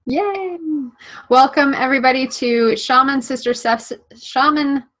Yay! Welcome everybody to Shaman Sister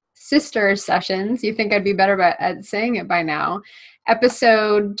Sessions. You think I'd be better at saying it by now?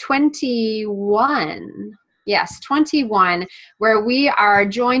 Episode 21. Yes, 21, where we are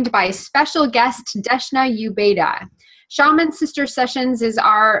joined by special guest Deshna Ubeda. Shaman Sister Sessions is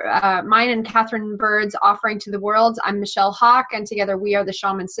our mine and Catherine Bird's offering to the world. I'm Michelle Hawk, and together we are the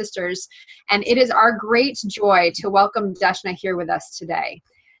Shaman Sisters. And it is our great joy to welcome Deshna here with us today.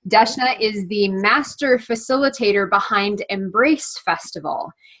 Deshna is the master facilitator behind Embrace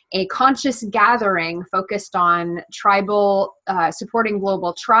Festival, a conscious gathering focused on tribal, supporting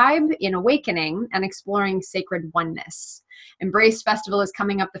global tribe in awakening and exploring sacred oneness. Embrace Festival is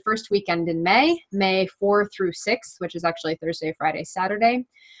coming up the first weekend in May 4 through 6, which is actually Thursday, Friday, Saturday.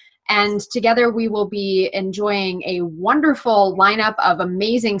 And together we will be enjoying a wonderful lineup of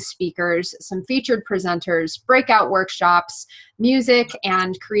amazing speakers, some featured presenters, breakout workshops, music,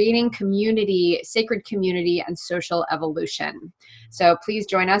 and creating community, sacred community, and social evolution. So please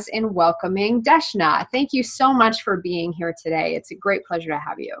join us in welcoming Deshna. Thank you so much for being here today. It's a great pleasure to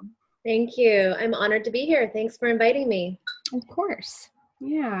have you. Thank you. I'm honored to be here. Thanks for inviting me. Of course.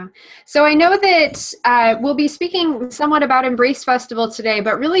 Yeah. So I know that we'll be speaking somewhat about Embrace Festival today,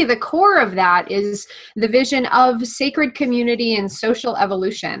 but really the core of that is the vision of sacred community and social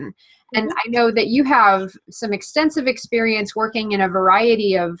evolution. And I know that you have some extensive experience working in a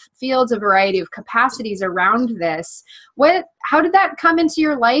variety of fields, a variety of capacities around this. How did that come into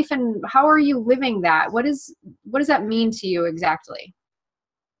your life, and how are you living that? What does that mean to you exactly?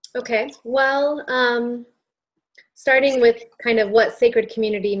 Okay. Well, starting with kind of what sacred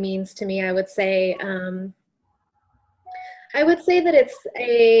community means to me, I would say that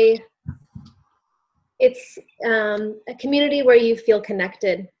it's a community where you feel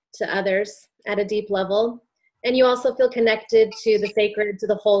connected to others at a deep level, and you also feel connected to the sacred, to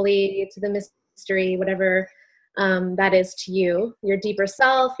the holy, to the mystery, whatever that is to you, your deeper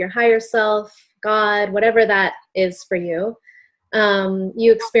self, your higher self, God, whatever that is for you.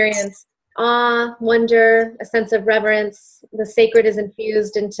 You experience awe, wonder, a sense of reverence. The sacred is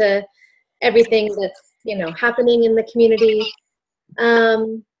infused into everything that's, happening in the community.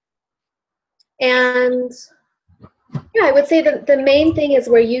 And yeah, I would say that the main thing is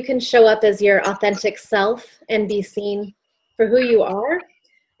where you can show up as your authentic self and be seen for who you are,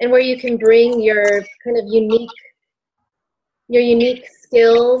 and where you can bring your kind of unique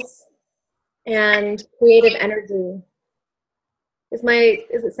skills and creative energy. Is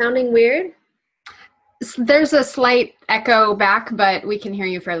it sounding weird? There's a slight echo back, but we can hear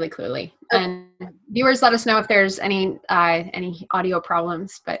you fairly clearly. Okay. And viewers, let us know if there's any audio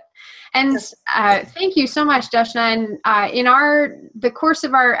problems. Thank you so much, Deshna. And in the course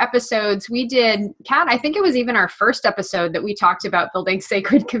of our episodes, we did, Kat, I think it was even our first episode that we talked about building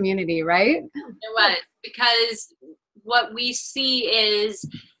sacred community, right? It was, because what we see is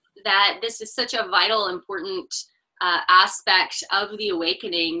that this is such a vital, important aspect of the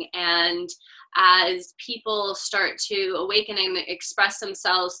awakening. And as people start to awaken and express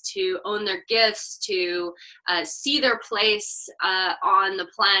themselves, to own their gifts, to see their place on the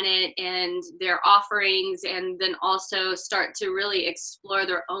planet and their offerings, and then also start to really explore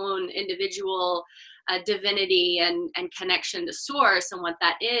their own individual divinity and connection to source and what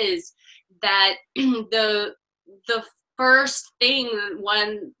that is, that the first thing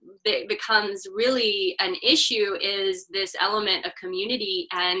when that becomes really an issue is this element of community,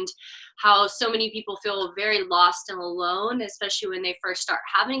 and how so many people feel very lost and alone, especially when they first start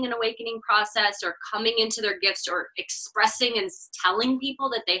having an awakening process or coming into their gifts or expressing and telling people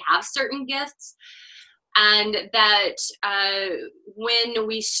that they have certain gifts. And that when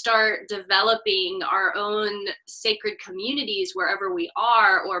we start developing our own sacred communities wherever we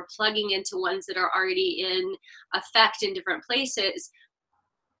are, or plugging into ones that are already in effect in different places,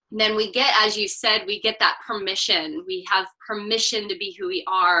 then we get, as you said, we get that permission. We have permission to be who we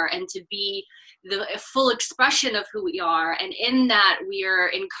are and to be the full expression of who we are. And in that, we are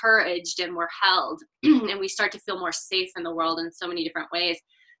encouraged and we're held, and we start to feel more safe in the world in so many different ways.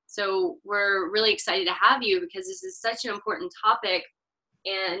 So we're really excited to have you, because this is such an important topic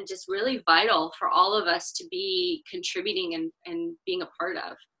and just really vital for all of us to be contributing and being a part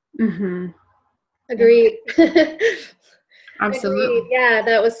of. Mm-hmm. Agreed. Absolutely. Agreed. Yeah,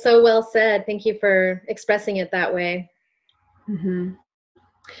 that was so well said. Thank you for expressing it that way. Mm-hmm.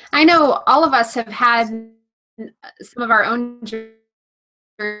 I know all of us have had some of our own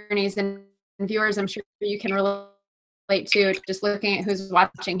journeys, and viewers, I'm sure you can relate to, just looking at who's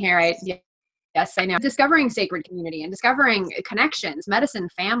watching here. Yes, I know. Discovering sacred community and discovering connections, medicine,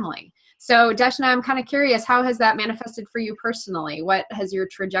 family. So, Deshna, I'm kind of curious, how has that manifested for you personally? What has your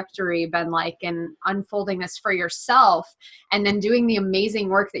trajectory been like in unfolding this for yourself and then doing the amazing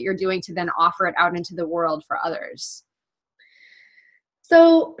work that you're doing to then offer it out into the world for others?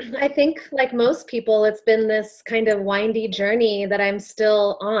 So I think, like most people, it's been this kind of windy journey that I'm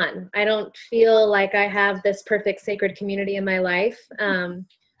still on. I don't feel like I have this perfect sacred community in my life.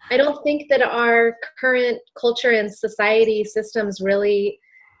 I don't think that our current culture and society systems really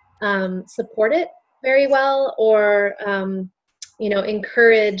support it very well, or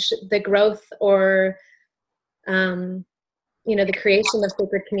encourage the growth or the creation of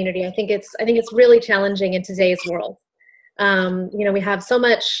sacred community. I think it's really challenging in today's world. We have so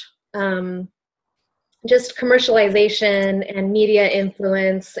much just commercialization and media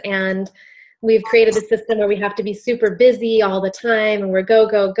influence, and we've created a system where we have to be super busy all the time, and we're go,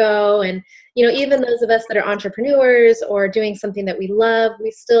 go, go. And, even those of us that are entrepreneurs or doing something that we love,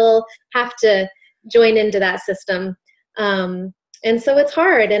 we still have to join into that system. And so it's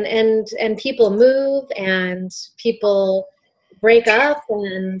hard, and people move, and people break up,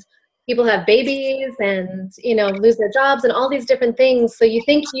 and people have babies, and lose their jobs, and all these different things. So you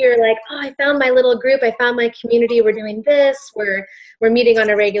think you're like, oh, I found my little group, I found my community, we're doing this, we're meeting on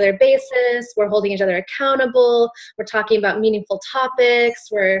a regular basis, we're holding each other accountable, we're talking about meaningful topics,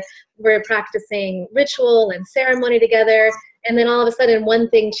 we're practicing ritual and ceremony together. And then all of a sudden one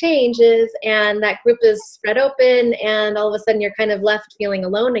thing changes, and that group is spread open, and all of a sudden you're kind of left feeling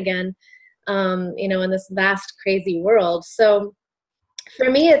alone again, in this vast, crazy world. So for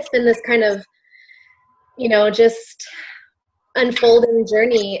me, it's been this kind of, just unfolding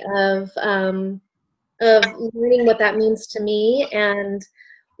journey of learning what that means to me, and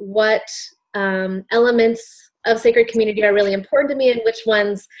what elements of sacred community are really important to me, and which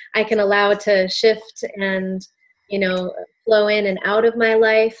ones I can allow to shift and, flow in and out of my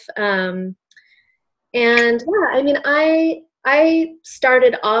life. And yeah, I mean, I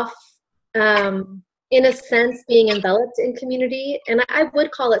started off, in a sense, being enveloped in community, and I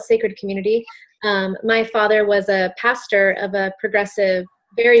would call it sacred community. My father was a pastor of a progressive,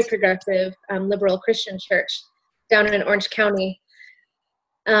 very progressive, liberal Christian church down in Orange County,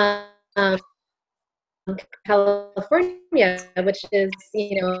 California, which is,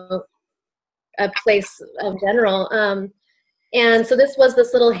 a place of general. And so this was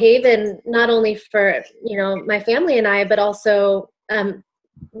this little haven, not only for, my family and I, but also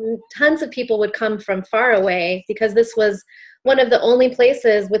tons of people would come from far away, because this was one of the only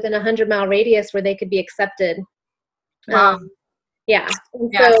places within 100-mile radius where they could be accepted. Wow. Yeah.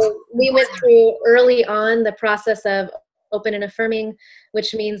 And Yes. So we went through early on the process of open and affirming,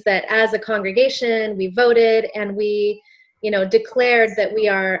 which means that as a congregation, we voted, and we, declared that we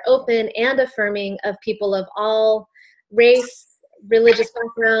are open and affirming of people of all race, religious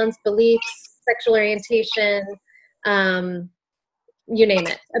backgrounds, beliefs, sexual orientation, you name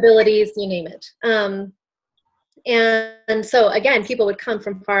it, abilities, you name it. And so again, people would come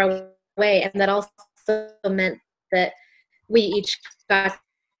from far away, and that also meant that we each got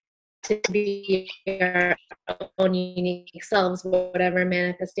to be our own unique selves, whatever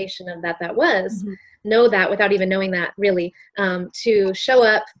manifestation of that was. Mm-hmm. Know that without even knowing that, really, to show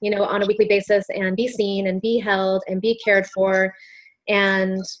up, on a weekly basis, and be seen and be held and be cared for,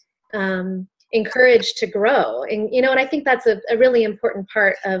 and encouraged to grow. And, and I think that's a really important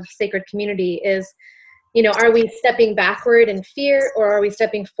part of sacred community is, are we stepping backward in fear, or are we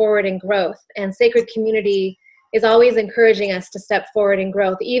stepping forward in growth? And sacred community is always encouraging us to step forward in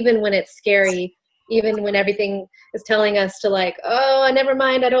growth, even when it's scary, even when everything is telling us to, like, oh, never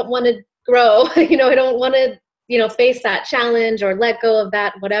mind, I don't want to grow. I don't want to, face that challenge, or let go of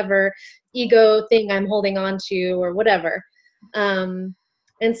that, whatever ego thing I'm holding on to, or whatever. And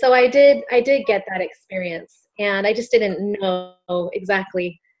so I did get that experience, and I just didn't know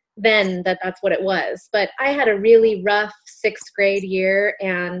exactly then that that's what it was. But I had a really rough 6th grade year,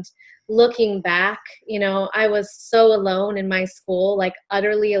 and looking back, I was so alone in my school, like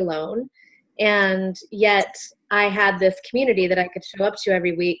utterly alone. And yet I had this community that I could show up to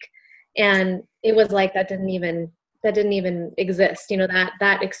every week. And it was like that didn't even exist.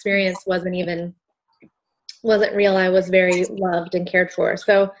 That experience wasn't real. I was very loved and cared for.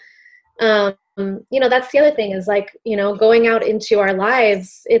 So, that's the other thing is, like, going out into our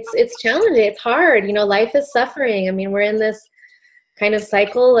lives, it's challenging. It's hard. Life is suffering. I mean, we're in this kind of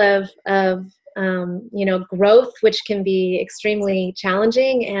cycle of growth, which can be extremely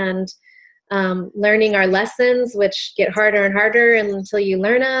challenging, and learning our lessons, which get harder and harder until you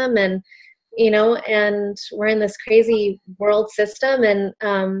learn them. And, and we're in this crazy world system. And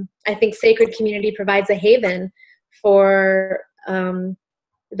I think Sacred Community provides a haven for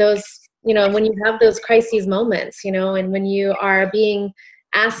those, when you have those crises moments, and when you are being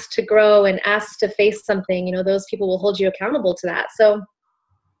asked to grow and asked to face something, those people will hold you accountable to that. So,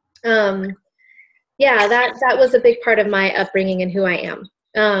 yeah, that was a big part of my upbringing and who I am.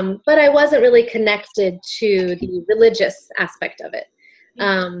 But I wasn't really connected to the religious aspect of it.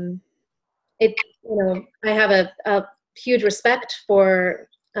 I have a huge respect for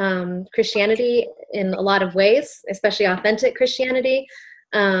Christianity in a lot of ways, especially authentic Christianity.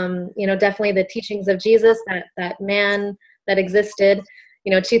 Definitely the teachings of Jesus, that man that existed,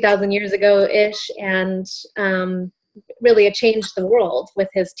 2,000 years ago-ish, and really it changed the world with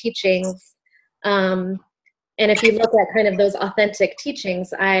his teachings. And if you look at kind of those authentic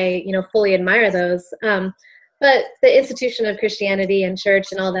teachings, I, fully admire those. But the institution of Christianity and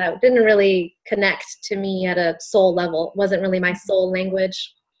church and all that didn't really connect to me at a soul level. It wasn't really my soul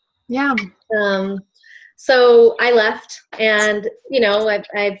language. Yeah. So I left, and,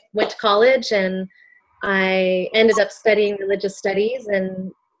 I went to college, and I ended up studying religious studies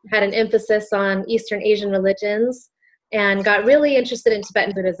and had an emphasis on Eastern Asian religions, and got really interested in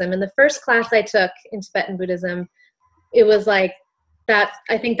Tibetan Buddhism. And the first class I took in Tibetan Buddhism, it was like that.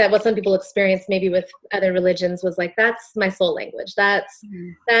 I think that what some people experience maybe with other religions was like, that's my soul language. That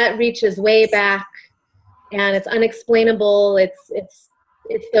reaches way back, and it's unexplainable. It's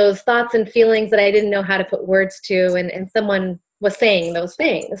those thoughts and feelings that I didn't know how to put words to, and someone was saying those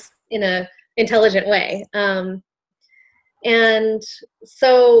things in a intelligent way. And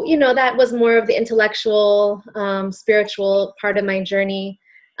so, that was more of the intellectual, spiritual part of my journey.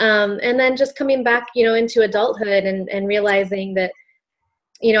 And then just coming back, into adulthood and realizing that,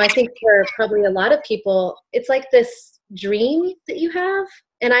 I think for probably a lot of people, it's like this dream that you have.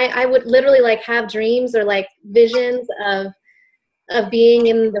 And I would literally like have dreams or like visions of being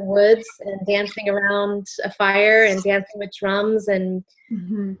in the woods and dancing around a fire and dancing with drums and,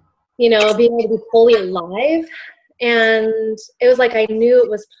 being able to be fully alive. And it was like I knew it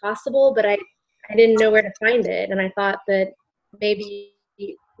was possible, but I didn't know where to find it. And I thought that maybe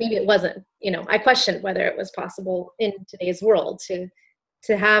it wasn't. I questioned whether it was possible in today's world to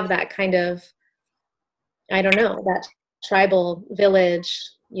have that kind of, I don't know, that tribal village,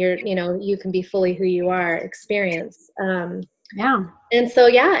 you can be fully who you are experience. Yeah. And so,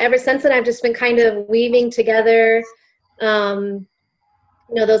 ever since then, I've just been kind of weaving together,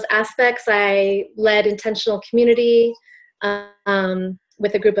 those aspects. I led intentional community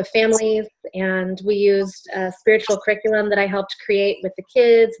with a group of families, and we used a spiritual curriculum that I helped create with the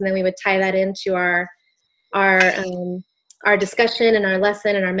kids, and then we would tie that into our discussion and our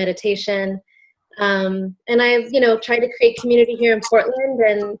lesson and our meditation. And I, tried to create community here in Portland,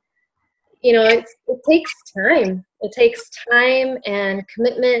 and it takes time. It takes time and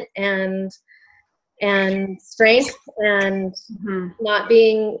commitment and strength, and not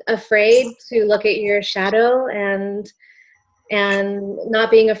being afraid to look at your shadow, and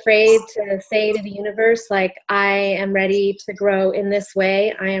not being afraid to say to the universe, like, I am ready to grow in this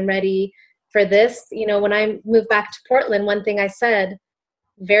way. I am ready for this. When I moved back to Portland, one thing I said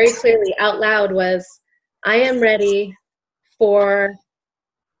very clearly out loud was, I am ready for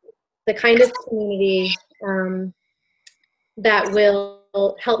the kind of community that will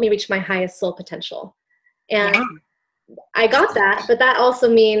help me reach my highest soul potential. And I got that, but that also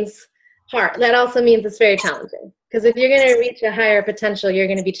means hard. That also means it's very challenging, because if you're going to reach a higher potential, you're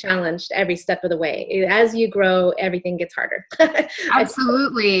going to be challenged every step of the way. As you grow, everything gets harder.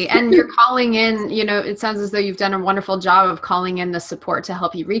 Absolutely. And you're calling in, it sounds as though you've done a wonderful job of calling in the support to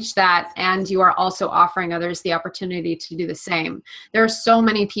help you reach that. And you are also offering others the opportunity to do the same. There are so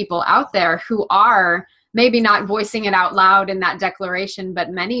many people out there who are maybe not voicing it out loud in that declaration, but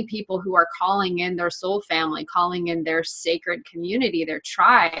many people who are calling in their soul family, calling in their sacred community, their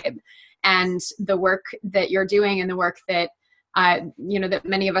tribe. And the work that you're doing and the work that, that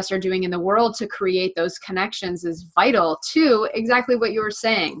many of us are doing in the world to create those connections is vital to exactly what you were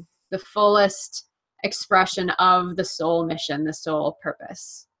saying, the fullest expression of the soul mission, the soul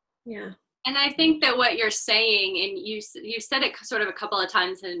purpose. Yeah. And I think that what you're saying, and you said it sort of a couple of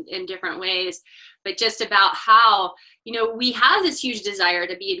times in different ways, but just about how, we have this huge desire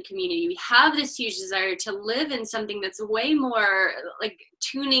to be in community. We have this huge desire to live in something that's way more like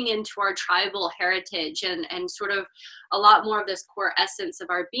tuning into our tribal heritage and sort of a lot more of this core essence of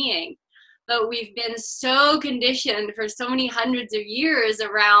our being. But we've been so conditioned for so many hundreds of years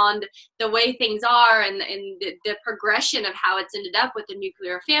around the way things are and the progression of how it's ended up with the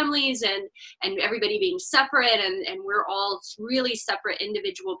nuclear families and everybody being separate and we're all really separate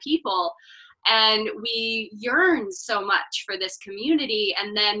individual people. and we yearn so much for this community.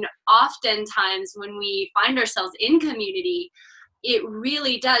 And then oftentimes when we find ourselves in community, it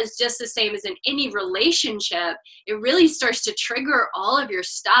really does, just the same as in any relationship, it really starts to trigger all of your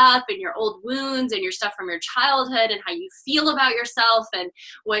stuff and your old wounds and your stuff from your childhood and how you feel about yourself and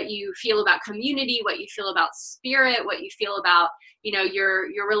what you feel about community, what you feel about spirit, what you feel about, you know, your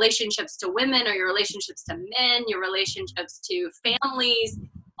relationships to women or your relationships to men, your relationships to families.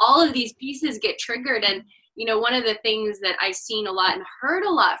 All of these pieces get triggered. And, you know, one of the things that I've seen a lot and heard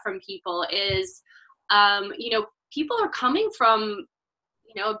a lot from people is, you know, people are coming from,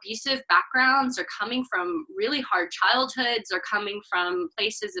 you know, abusive backgrounds, or coming from really hard childhoods, or coming from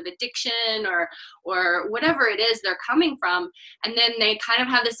places of addiction, or whatever it is they're coming from. And then they kind of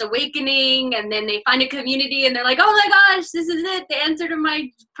have this awakening, and then they find a community and they're like, oh my gosh, this is it, the answer to my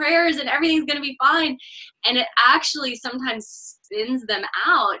prayers, and everything's going to be fine. And it actually sometimes spins them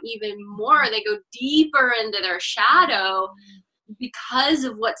out even more. They go deeper into their shadow because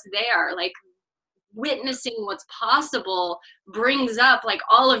of what's there. Like, witnessing what's possible brings up like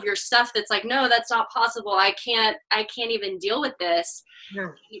all of your stuff that's like, no, that's not possible, I can't even deal with this. Yeah.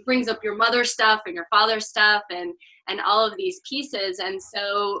 It brings up your mother's stuff and your father's stuff and all of these pieces. And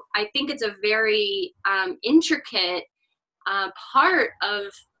so I think it's a very intricate part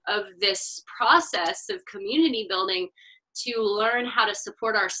of this process of community building, to learn how to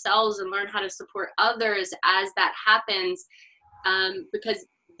support ourselves and learn how to support others as that happens, because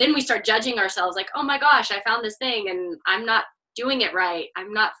then we start judging ourselves like, oh my gosh, I found this thing and I'm not doing it right.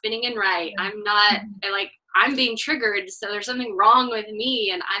 I'm not fitting in right. I'm not, like, I'm being triggered. So there's something wrong with me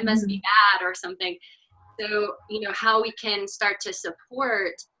and I must be bad or something. So, you know, how we can start to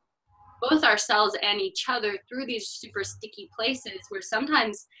support both ourselves and each other through these super sticky places where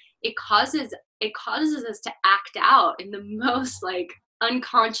sometimes it causes us to act out in the most like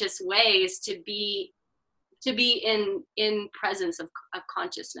unconscious ways, to be in presence of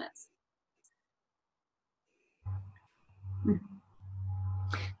consciousness.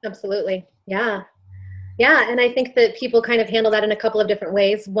 Absolutely. Yeah. Yeah. And I think that people kind of handle that in a couple of different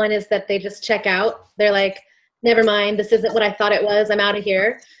ways. One is that they just check out. They're like, never mind, this isn't what I thought it was, I'm out of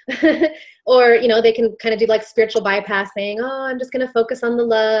here. Or, you know, they can kind of do like spiritual bypassing. Oh, I'm just going to focus on the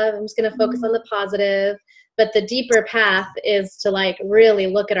love. I'm just going to focus on the positive. But the deeper path is to like really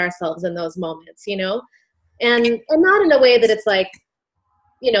look at ourselves in those moments, you know, and not in a way that it's like,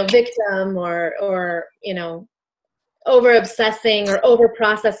 you know, victim or, you know, over obsessing or over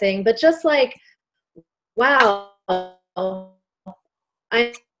processing, but just like, wow,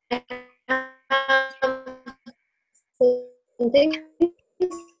 I have some things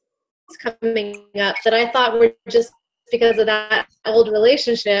coming up that I thought were just because of that old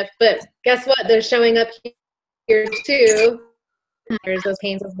relationship, but guess what? They're showing up here too. There's those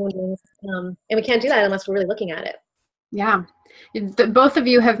pains, those wounds, and we can't do that unless we're really looking at it. Yeah. Both of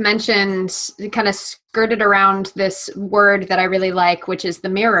you have mentioned, kind of skirted around this word that I really like, which is the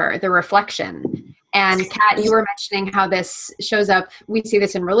mirror, the reflection. And Kat, you were mentioning how this shows up. We see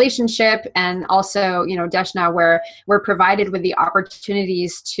this in relationship, and also, you know, Deshna, where we're provided with the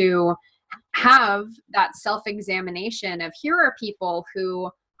opportunities to have that self-examination of, here are people who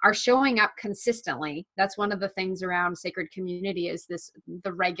are showing up consistently. That's one of the things around sacred community, is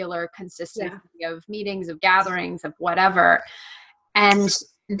the regular consistency of meetings, of gatherings, of whatever. And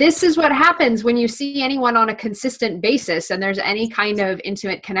this is what happens when you see anyone on a consistent basis and there's any kind of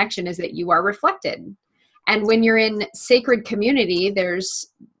intimate connection, is that you are reflected. And when you're in sacred community, there's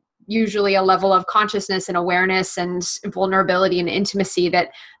usually a level of consciousness and awareness and vulnerability and intimacy that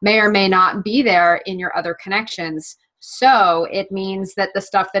may or may not be there in your other connections. So it means that the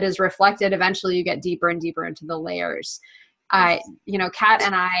stuff that is reflected, eventually you get deeper and deeper into the layers. You know, Kat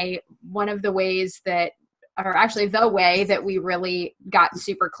and I, one of the ways that, or actually the way that we really got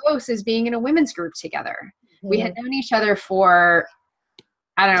super close, is being in a women's group together. Mm-hmm. We had known each other for,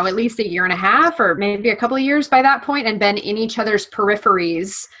 I don't know, at least a year and a half, or maybe a couple of years by that point, and been in each other's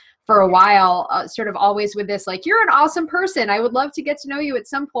peripheries for a while, sort of always with this, like, you're an awesome person, I would love to get to know you at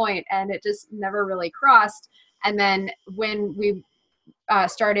some point. And it just never really crossed. And then when we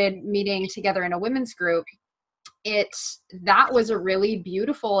started meeting together in a women's group, that was a really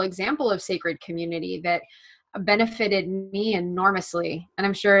beautiful example of sacred community that benefited me enormously. And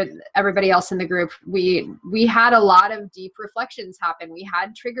I'm sure everybody else in the group, we had a lot of deep reflections happen. We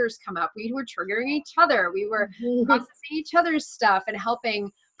had triggers come up. We were triggering each other. We were processing each other's stuff and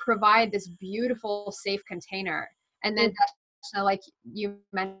helping provide this beautiful, safe container. And then, like you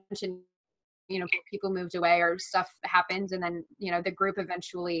mentioned, you know, people moved away or stuff happened, and then, you know, the group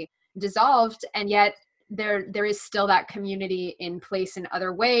eventually dissolved. And yet there is still that community in place in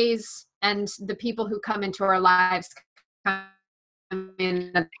other ways, and the people who come into our lives come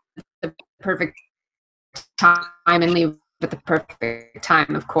in at the perfect time and leave at the perfect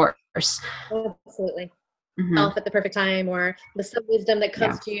time, of course. Absolutely. Mm-hmm. Self at the perfect time, or the some wisdom that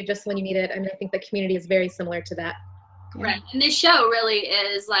comes to you just when you need it. I mean, I think the community is very similar to that. Right. And this show really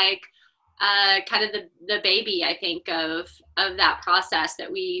is like kind of the baby, I think, of that process that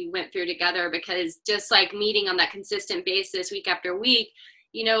we went through together, because just like meeting on that consistent basis week after week,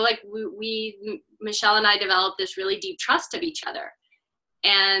 you know, like we Michelle and I developed this really deep trust of each other.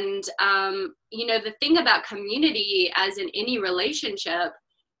 And, you know, the thing about community, as in any relationship,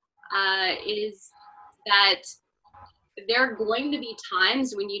 is that there are going to be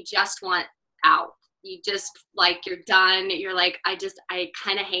times when you just want out. You just, like, you're done. You're like, I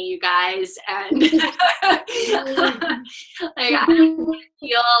kind of hate you guys. And like,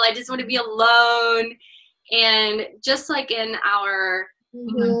 I just want to be alone. And just like in our,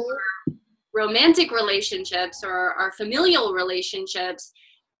 you know, romantic relationships or our familial relationships,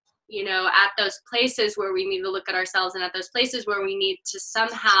 you know, at those places where we need to look at ourselves, and at those places where we need to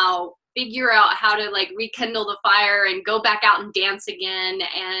somehow figure out how to like rekindle the fire and go back out and dance again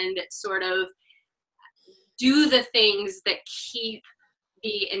and sort of do the things that keep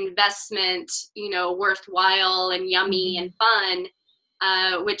the investment, you know, worthwhile and yummy and fun,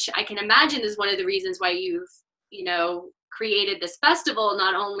 which I can imagine is one of the reasons why you've, you know, created this festival,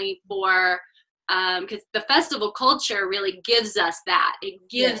 not only for, because the festival culture really gives us that. It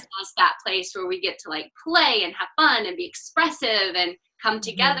gives us that place where we get to like play and have fun and be expressive and come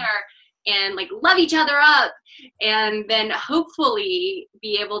together and like love each other up, and then hopefully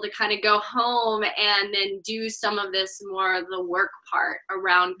be able to kind of go home and then do some of this more of the work part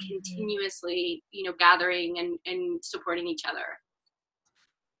around continuously, you know, gathering and supporting each other.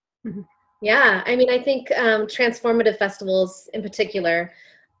 Yeah, I mean, I think transformative festivals in particular,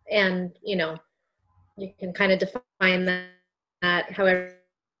 and, you know, you can kind of define that however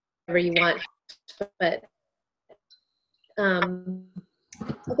you want, but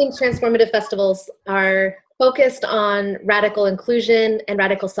I think transformative festivals are focused on radical inclusion and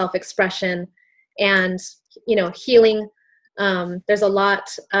radical self-expression and, you know, healing. There's a lot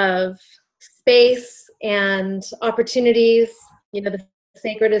of space and opportunities. You know, the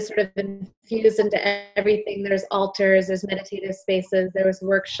sacred is sort of infused into everything. There's altars, there's meditative spaces, there's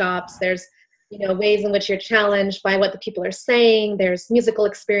workshops, there's, you know, ways in which you're challenged by what the people are saying. There's musical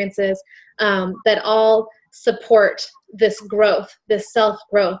experiences that all support this growth, this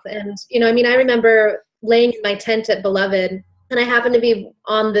self-growth. And, you know, I mean, I remember laying in my tent at Beloved, and I happened to be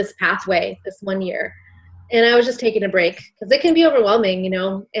on this pathway this one year, and I was just taking a break because it can be overwhelming, you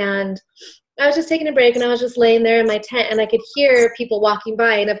know, and I was just taking a break, and I was just laying there in my tent, and I could hear people walking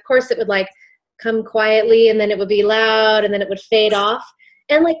by, and of course it would like come quietly, and then it would be loud, and then it would fade off.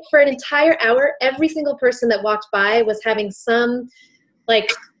 And like for an entire hour, every single person that walked by was having some like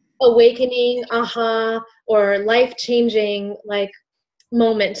awakening, aha, or life-changing like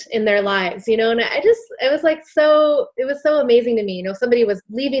moment in their lives, you know. And it was like so, it was so amazing to me, you know. Somebody was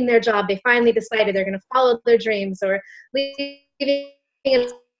leaving their job, they finally decided they're going to follow their dreams, or leaving a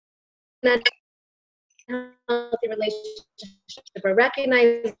healthy relationship, or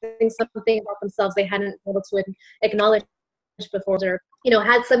recognizing something about themselves they hadn't been able to acknowledge before, or, you know,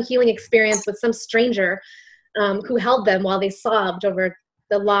 had some healing experience with some stranger who held them while they sobbed over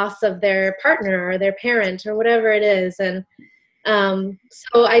the loss of their partner or their parent or whatever it is. And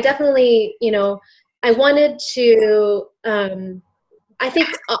so I definitely, you know, I wanted to, I think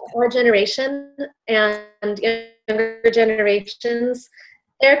our generation and younger generations,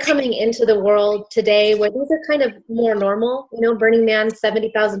 they're coming into the world today where these are kind of more normal. You know, Burning Man,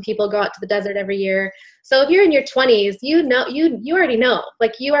 70,000 people go out to the desert every year. So if you're in your 20s, you know, you already know,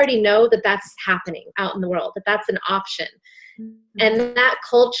 like you already know that that's happening out in the world, that that's an option. And that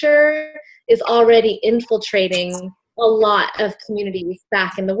culture is already infiltrating a lot of communities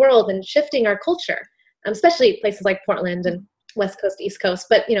back in the world and shifting our culture, especially places like Portland and West Coast, East Coast,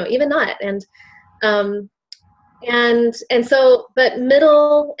 but, you know, even that. And so, but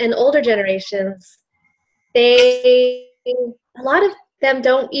middle and older generations, a lot of them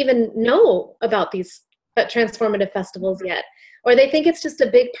don't even know about these transformative festivals yet. Or they think it's just a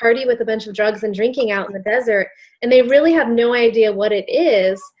big party with a bunch of drugs and drinking out in the desert, and they really have no idea what it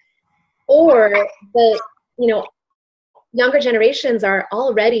is. Or the, you know, younger generations are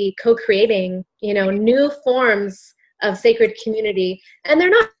already co-creating, you know, new forms of sacred community, and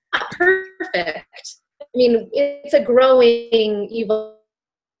they're not perfect. I mean, it's a growing,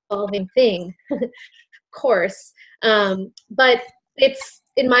 evolving thing, of course. But it's,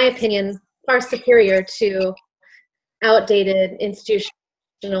 in my opinion, far superior to outdated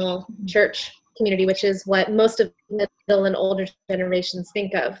institutional church community, which is what most of middle and older generations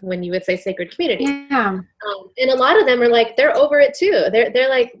think of when you would say sacred community. Yeah. And a lot of them are like, they're over it too. They're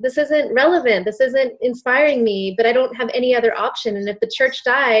like, this isn't relevant. This isn't inspiring me, but I don't have any other option. And if the church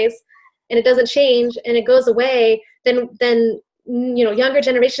dies and it doesn't change and it goes away, then younger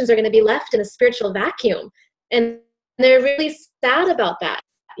generations are going to be left in a spiritual vacuum. And they're really sad about that,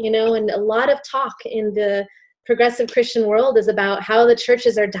 and a lot of talk in the progressive Christian world is about how the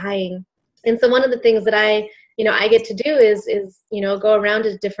churches are dying. And so one of the things that I get to do is go around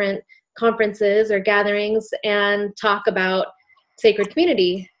to different conferences or gatherings and talk about sacred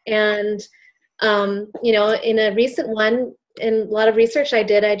community. And, in a recent one, in a lot of research I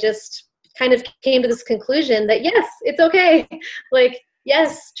did, I just kind of came to this conclusion that, yes, it's okay. Like,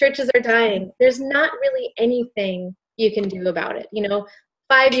 yes, churches are dying. There's not really anything you can do about it.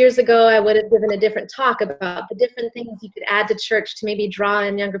 5 years ago, I would have given a different talk about the different things you could add to church to maybe draw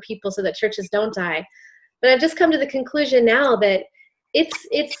in younger people so that churches don't die. But I've just come to the conclusion now that it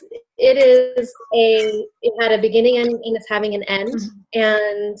had a beginning and it's having an end.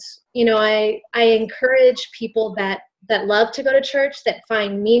 And, I encourage people that love to go to church, that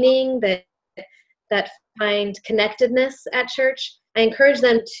find meaning, that find connectedness at church. I encourage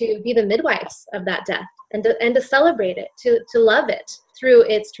them to be the midwives of that death and to celebrate it, to love it through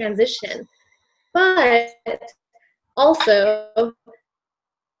its transition, but also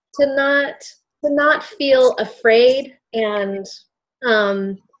to not feel afraid and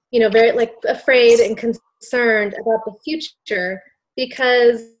very afraid and concerned about the future,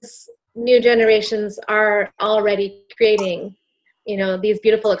 because new generations are already creating these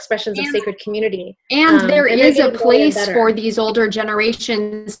beautiful expressions of sacred community, and there is a place for these older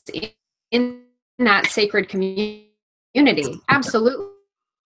generations in that sacred community.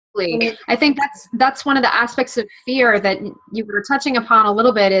 Absolutely. I think that's one of the aspects of fear that you were touching upon a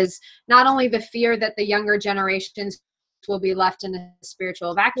little bit, is not only the fear that the younger generations will be left in a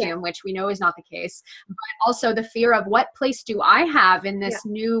spiritual vacuum, which we know is not the case, but also the fear of, what place do I have in this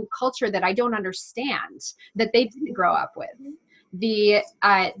new culture that I don't understand, that they didn't grow up with. The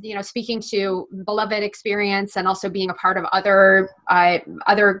speaking to beloved experience and also being a part of other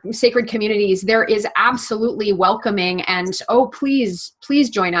sacred communities, there is absolutely welcoming and, please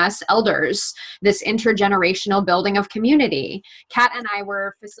join us elders, this intergenerational building of community. Kat and I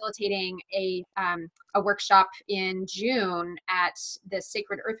were facilitating a workshop in June at the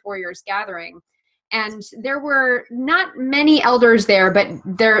Sacred Earth Warriors gathering. And there were not many elders there, but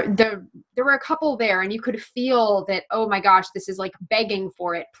there were a couple there, and you could feel that, oh my gosh, this is like begging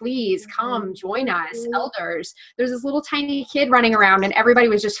for it. Please come join us, elders. There's this little tiny kid running around, and everybody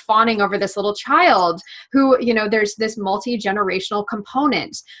was just fawning over this little child who, there's this multi-generational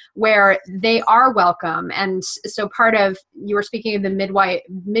component where they are welcome. And so part of, you were speaking of the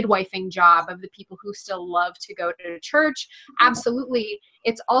midwifing job of the people who still love to go to church. Absolutely.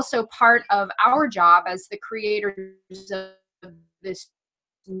 It's also part of our job as the creators of this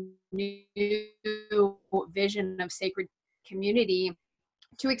new vision of sacred community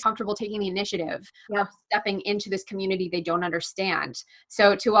to be comfortable taking the initiative of stepping into this community they don't understand.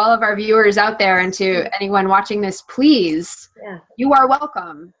 So to all of our viewers out there, and to anyone watching this, please, you are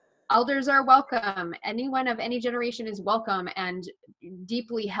welcome. Elders are welcome. Anyone of any generation is welcome and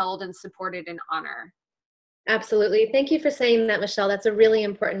deeply held and supported in honor. Absolutely. Thank you for saying that, Michelle. That's a really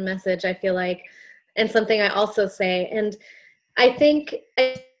important message, I feel like, and something I also say. And I think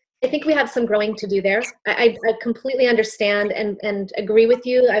we have some growing to do there. I completely understand and agree with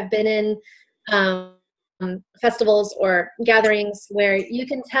you. I've been in festivals or gatherings where you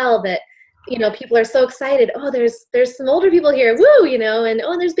can tell that, people are so excited. Oh, there's some older people here. Woo, and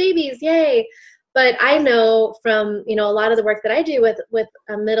oh, there's babies. Yay. But I know from, a lot of the work that I do with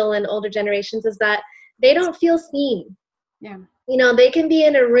middle and older generations is that they don't feel seen. Yeah. They can be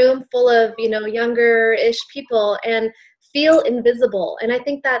in a room full of, younger-ish people and feel invisible. And I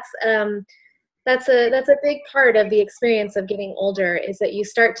think that's a big part of the experience of getting older, is that you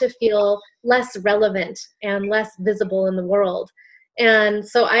start to feel less relevant and less visible in the world. And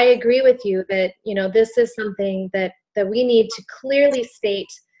so I agree with you that, this is something that we need to clearly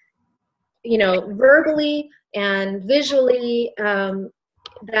state, verbally and visually,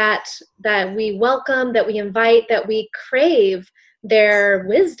 that we welcome, that we invite, that we crave their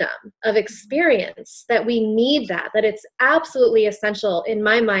wisdom of experience, that we need that it's absolutely essential in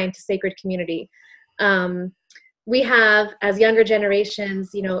my mind to sacred community. We have, as younger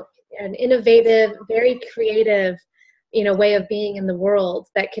generations, an innovative, very creative, way of being in the world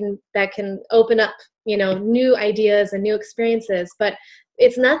that can open up, new ideas and new experiences. But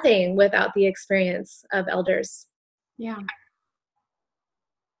it's nothing without the experience of elders. Yeah,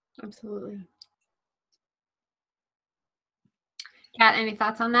 absolutely. Kat, any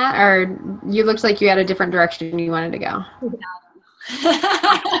thoughts on that? Or you looked like you had a different direction you wanted to go.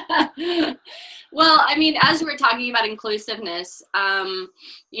 Well, I mean, as we're talking about inclusiveness,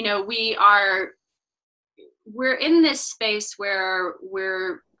 you know, we're in this space where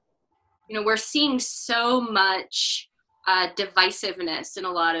we're seeing so much divisiveness in a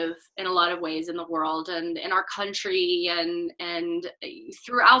lot of ways in the world and in our country and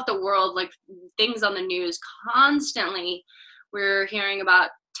throughout the world. Like, things on the news constantly, we're hearing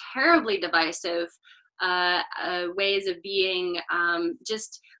about terribly divisive ways of being,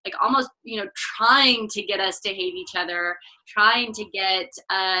 just like almost, trying to get us to hate each other, trying to get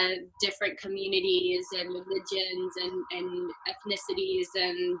different communities and religions and ethnicities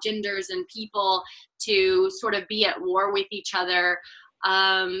and genders and people to sort of be at war with each other.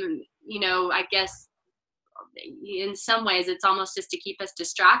 I guess in some ways it's almost just to keep us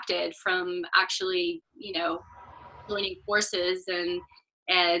distracted from actually, joining forces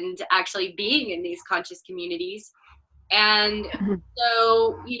and actually being in these conscious communities. And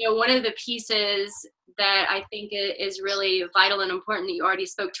so, one of the pieces that I think is really vital and important that you already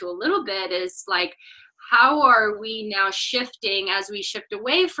spoke to a little bit is like, how are we now shifting as we shift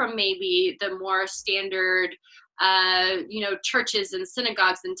away from maybe the more standard, churches and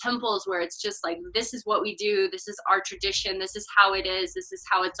synagogues and temples where it's just like, this is what we do, this is our tradition, this is how it is, this is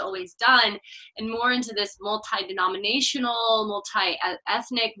how it's always done, and more into this multi-denominational,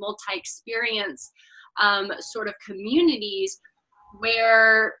 multi-ethnic, multi-experience sort of communities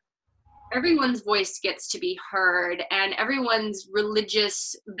where everyone's voice gets to be heard and everyone's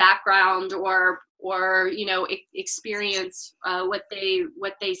religious background or experience, what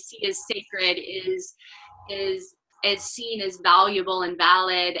they see as sacred is seen as valuable and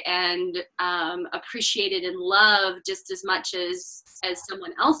valid and appreciated and loved just as much as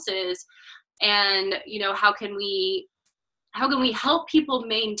someone else's. And how can we help people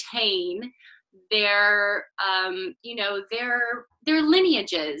maintain their their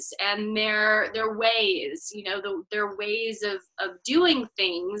lineages and their ways, their ways of doing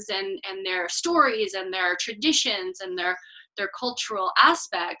things and their stories and their traditions and their cultural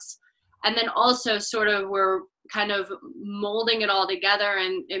aspects. And then also sort of we're kind of molding it all together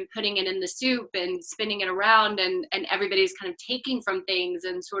and putting it in the soup and spinning it around and everybody's kind of taking from things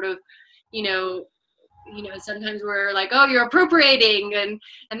and sort of, sometimes we're like, oh, you're appropriating and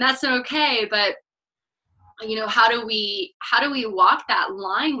that's not okay. But, how do we walk that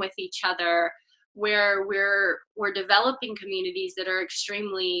line with each other where we're developing communities that are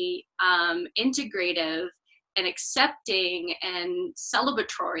extremely integrative and accepting and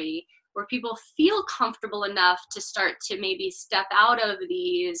celebratory, where people feel comfortable enough to start to maybe step out of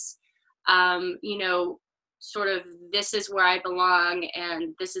these, sort of, this is where I belong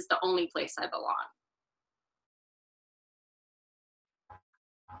and this is the only place I belong.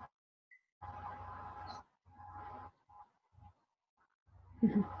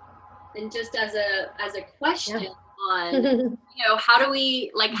 And just as a question on, how do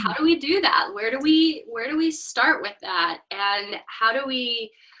we do that? Where do we start with that? And how do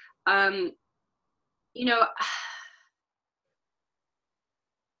we, how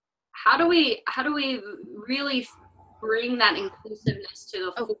do we really bring that inclusiveness to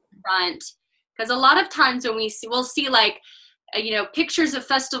the forefront? Because a lot of times when we'll see like, pictures of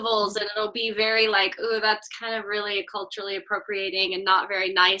festivals and it'll be very like, oh, that's kind of really culturally appropriating and not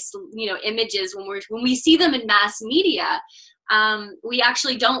very nice, images. When we see them in mass media, we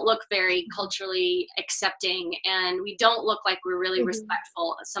actually don't look very culturally accepting and we don't look like we're really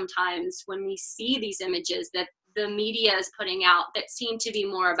respectful sometimes when we see these images that the media is putting out that seem to be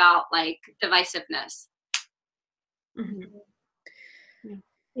more about like divisiveness.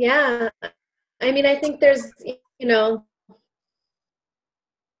 Yeah. I mean, I think there's,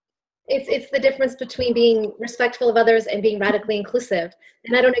 it's the difference between being respectful of others and being radically inclusive.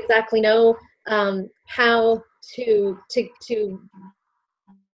 And I don't exactly know how to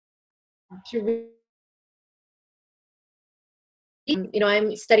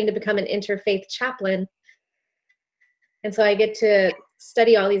I'm studying to become an interfaith chaplain. And so I get to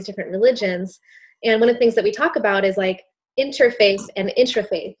study all these different religions. And one of the things that we talk about is like interfaith and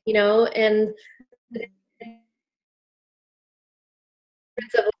intrafaith, and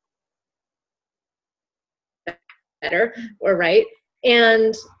better or right.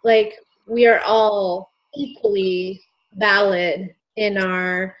 And like, we are all equally valid in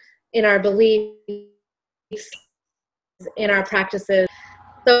our beliefs, in our practices.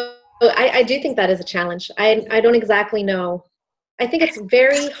 So I do think that is a challenge. I don't exactly know I think it's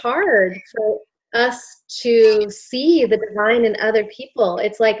very hard for us to see the divine in other people.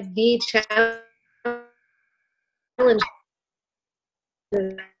 It's like the challenge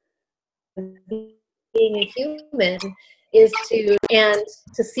of being a human is to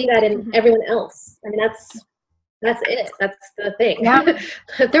see that in everyone else. I mean, that's it. That's the thing. Yeah.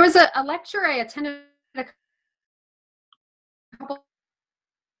 There was a lecture I attended a couple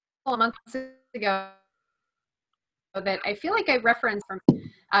of months ago that I feel like I referenced from.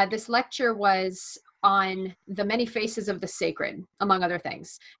 This lecture was on the many faces of the sacred, among other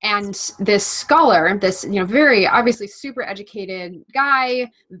things. And this scholar, this very obviously super educated guy,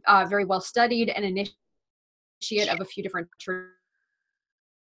 very well studied, and initiate of a few different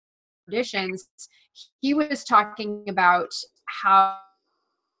traditions, he was talking about how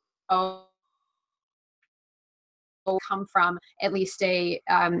come from at least a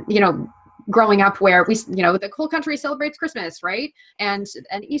growing up where we the whole country celebrates Christmas, right, and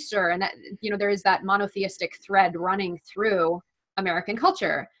Easter, and that there is that monotheistic thread running through American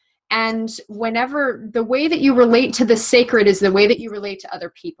culture. And whenever the way that you relate to the sacred is the way that you relate to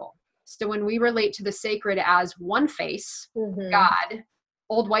other people. So when we relate to the sacred as one face, God,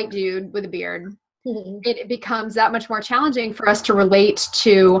 old white dude with a beard, it becomes that much more challenging for us to relate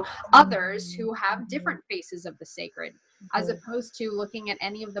to others who have different faces of the sacred, as opposed to looking at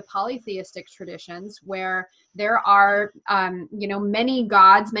any of the polytheistic traditions where there are, many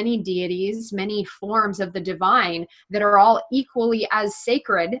gods, many deities, many forms of the divine that are all equally as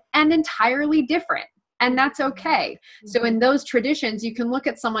sacred and entirely different. And that's okay. So in those traditions, you can look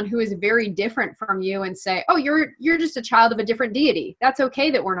at someone who is very different from you and say, oh, you're just a child of a different deity. That's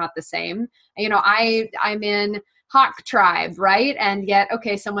okay that we're not the same. I'm in Hawk tribe, right? And yet,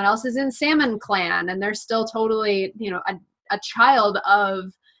 okay, someone else is in Salmon clan, and they're still totally, a child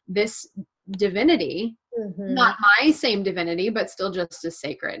of this divinity, not my same divinity, but still just as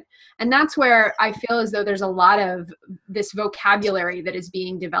sacred. And that's where I feel as though there's a lot of this vocabulary that is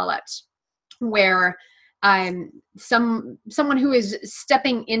being developed, where someone who is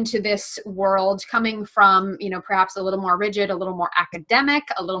stepping into this world coming from, perhaps a little more rigid, a little more academic,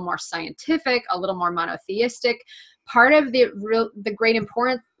 a little more scientific, a little more monotheistic. Part of the great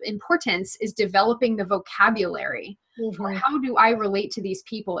importance is developing the vocabulary for how do I relate to these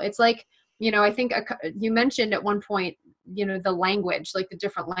people. It's like, I think you mentioned at one point, the language, like the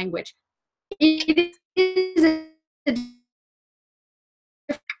different language. It is a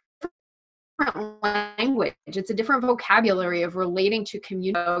language. It's a different vocabulary of relating to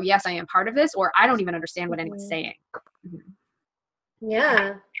community. Oh, yes, I am part of this, or I don't even understand what anyone's saying.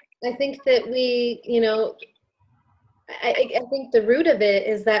 Yeah, I think that we, I think the root of it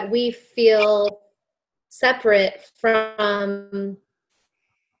is that we feel separate from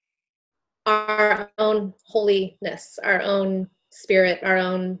our own holiness, our own spirit, our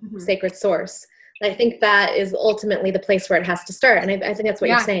own sacred source. I think that is ultimately the place where it has to start. And I think that's what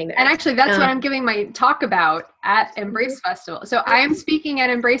you're saying there. And actually, that's what I'm giving my talk about at Embrace Festival. So I am speaking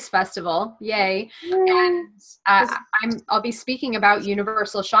at Embrace Festival. Yay. And I'll be speaking about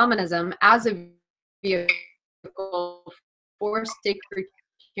universal shamanism as a vehicle for sacred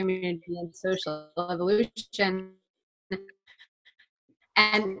community and social evolution.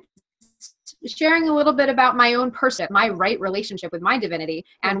 And sharing a little bit about my own person, my right relationship with my divinity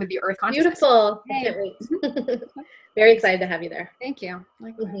and with the earth consciousness. Beautiful. I can't wait. Very excited to have you there. Thank you.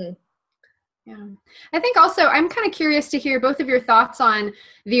 Yeah. I think also I'm kind of curious to hear both of your thoughts on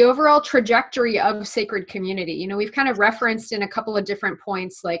the overall trajectory of sacred community. We've kind of referenced in a couple of different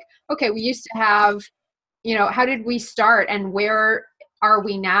points, like, okay, we used to have, how did we start and where are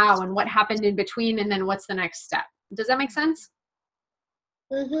we now and what happened in between and then what's the next step? Does that make sense?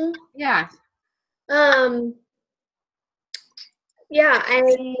 Yeah. Yeah,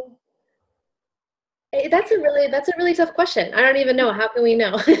 that's a really tough question. I don't even know. How can we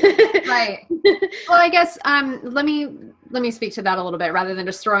know? Right. Well, I guess let me speak to that a little bit rather than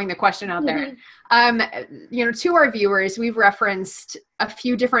just throwing the question out there. To our viewers, we've referenced a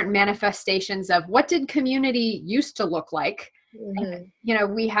few different manifestations of what did community used to look like.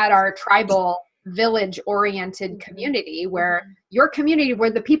 We had our tribal village-oriented community where your community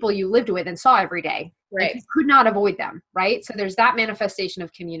were the people you lived with and saw every day. Right. You could not avoid them, right? So there's that manifestation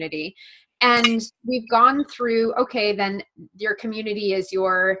of community. And we've gone through, okay, then your community is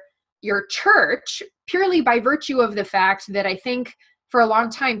your church, purely by virtue of the fact that I think for a long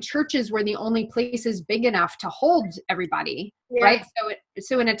time, churches were the only places big enough to hold everybody, right?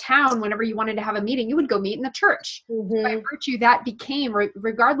 So in a town, whenever you wanted to have a meeting, you would go meet in the church. By virtue, that became,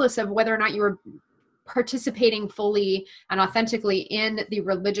 regardless of whether or not you were participating fully and authentically in the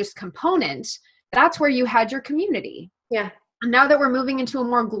religious component, that's where you had your community. Yeah. now that we're moving into a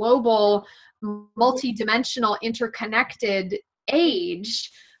more global, multi-dimensional, interconnected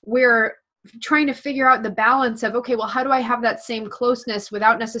age, we're trying to figure out the balance of, okay, well, how do I have that same closeness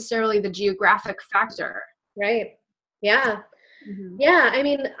without necessarily the geographic factor? Right. Yeah. Mm-hmm. Yeah. I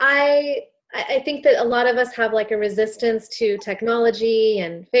mean, I think that a lot of us have like a resistance to technology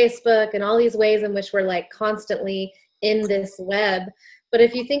and Facebook and all these ways in which we're like constantly in this web. But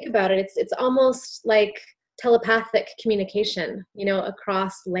if you think about it, it's almost like telepathic communication, you know,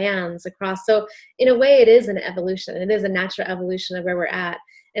 across lands, across. So in a way, it is an evolution. It is a natural evolution of where we're at.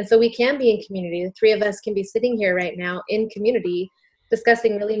 And so we can be in community. The three of us can be sitting here right now in community,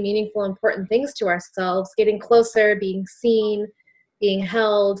 discussing really meaningful, important things to ourselves, getting closer, being seen, being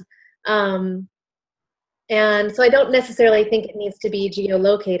held. And so I don't necessarily think it needs to be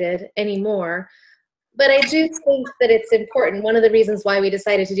geolocated anymore. But I do think that it's important. One of the reasons why we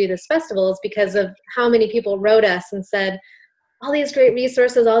decided to do this festival is because of how many people wrote us and said, all these great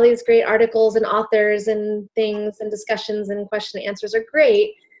resources, all these great articles and authors and things and discussions and question and answers are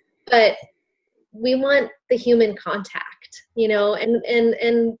great, but we want the human contact, you know, and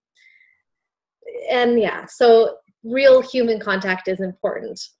yeah, so real human contact is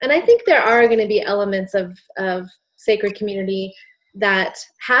important. And I think there are going to be elements of sacred community that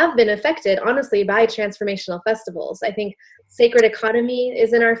have been affected, honestly, by transformational festivals. I think sacred economy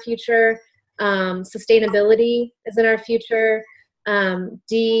is in our future. Sustainability is in our future.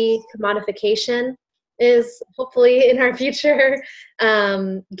 Decommodification is hopefully in our future.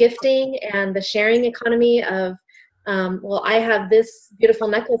 Gifting and the sharing economy of, well, I have this beautiful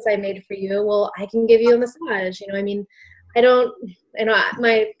necklace I made for you. Well, I can give you a massage. You know, I mean,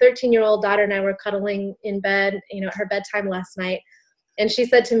 my 13-year-old daughter and I were cuddling in bed, you know, at her bedtime last night. And she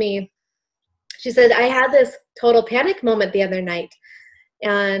said to me, she said, I had this total panic moment the other night.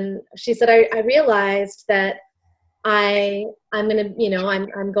 And she said, I realized that I'm going to, you know,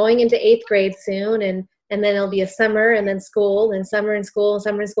 I'm going into 8th grade soon, and then it'll be a summer and then school and summer and school,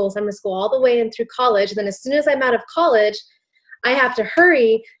 summer and school, summer and school, all the way in through college. And then as soon as I'm out of college, I have to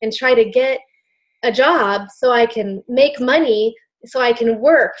hurry and try to get a job so I can make money, so I can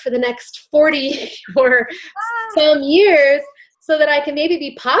work for the next 40 or some years, so that I can maybe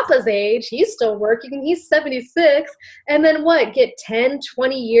be Papa's age. He's still working. He's 76. And then what, get 10,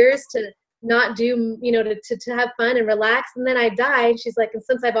 20 years to not do, you know, to have fun and relax. And then I die. And she's like, and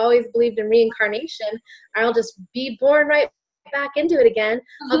since I've always believed in reincarnation, I'll just be born right back into it again.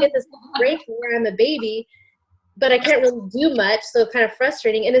 I'll get this break where I'm a baby, but I can't really do much. So it's kind of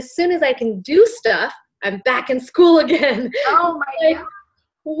frustrating. And as soon as I can do stuff, I'm back in school again. Oh my God.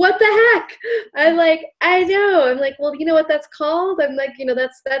 What the heck? I know. I'm like, well, you know what that's called? I'm like, you know,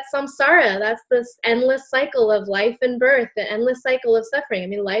 that's samsara. That's this endless cycle of life and birth, the endless cycle of suffering. I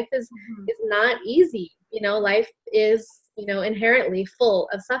mean, life is not easy. You know, life is, you know, inherently full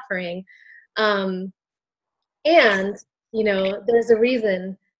of suffering. And, you know, there's a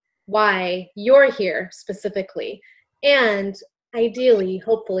reason why you're here specifically. And ideally,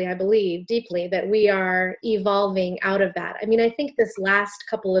 hopefully, I believe deeply that we are evolving out of that. I mean, I think this last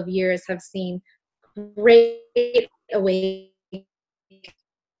couple of years have seen great awakening,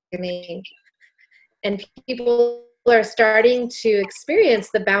 and people are starting to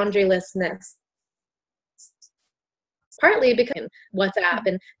experience the boundarylessness, partly because of WhatsApp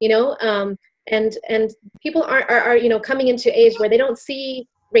and, you know, and people are, you know, coming into age where they don't see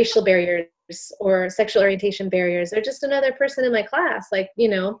racial barriers or sexual orientation barriers. They're just another person in my class, like, you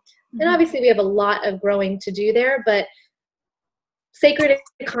know. And obviously we have a lot of growing to do there, but sacred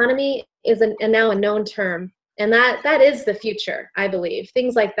economy is now a known term, and that is the future, I believe.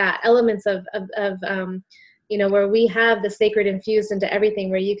 Things like that, elements of you know, where we have the sacred infused into everything,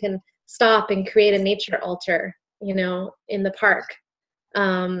 where you can stop and create a nature altar, you know, in the park.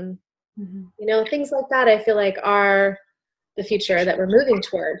 You know, things like that, I feel like are the future that we're moving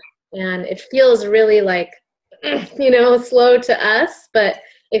toward. And it feels really like, you know, slow to us, but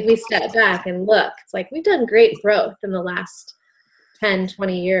if we step back and look, it's like we've done great growth in the last 10,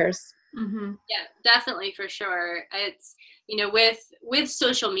 20 years. Yeah, definitely, for sure. It's, you know, with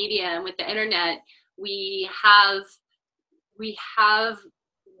social media and with the internet, we have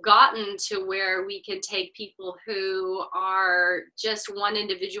gotten to where we can take people who are just one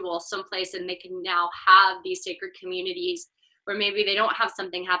individual someplace, and they can now have these sacred communities where maybe they don't have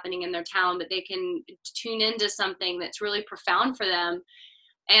something happening in their town, but they can tune into something that's really profound for them.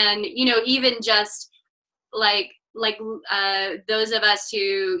 And, you know, even just like those of us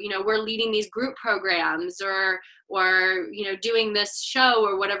who, you know, we're leading these group programs or, you know, doing this show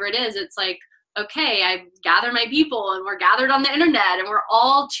or whatever it is, it's like, okay, I gather my people and we're gathered on the internet and we're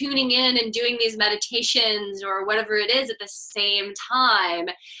all tuning in and doing these meditations or whatever it is at the same time.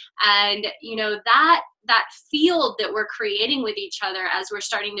 And, you know, that field that we're creating with each other as we're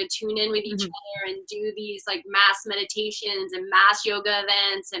starting to tune in with each other and do these like mass meditations and mass yoga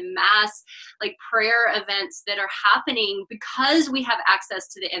events and mass like prayer events that are happening because we have access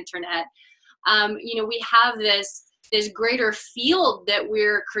to the internet. You know, we have this greater field that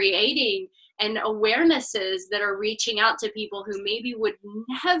we're creating and awarenesses that are reaching out to people who maybe would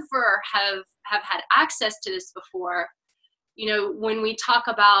never have had access to this before. You know, when we talk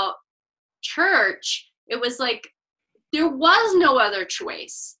about church, it was like there was no other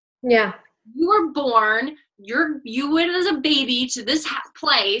choice. Yeah. You were born, you went as a baby to this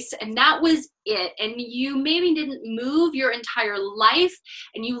place, and that was it. And you maybe didn't move your entire life,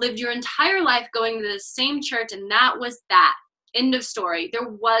 and you lived your entire life going to the same church, and that was that. End of story. There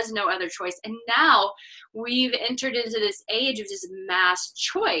was no other choice. And now we've entered into this age of just mass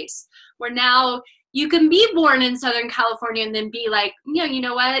choice, where now you can be born in Southern California and then be like, you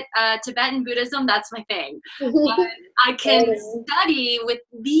know what, Tibetan Buddhism, that's my thing. I can study with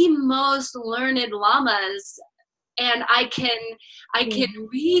the most learned lamas, and I can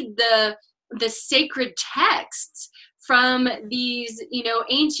read the sacred texts from these, you know,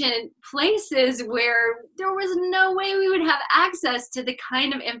 ancient places where there was no way we would have access to the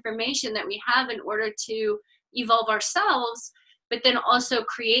kind of information that we have in order to evolve ourselves, but then also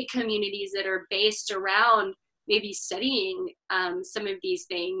create communities that are based around maybe studying some of these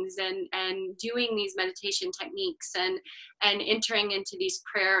things and doing these meditation techniques and entering into these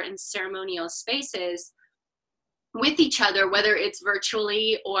prayer and ceremonial spaces with each other, whether it's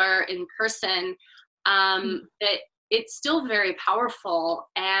virtually or in person, that it's still very powerful,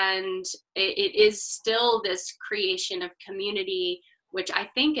 and it is still this creation of community, which I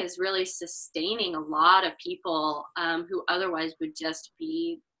think is really sustaining a lot of people who otherwise would just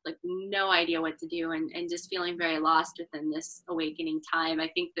be like no idea what to do and just feeling very lost within this awakening time. I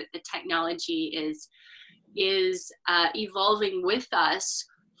think that the technology is evolving with us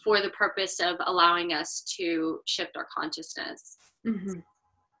for the purpose of allowing us to shift our consciousness. Mm-hmm.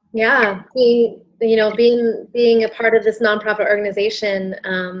 Yeah, being a part of this nonprofit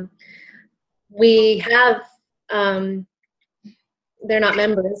organization, we have they're not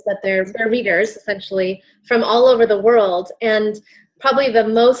members, but they're readers essentially from all over the world. And probably the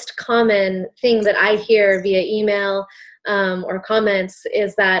most common thing that I hear via email or comments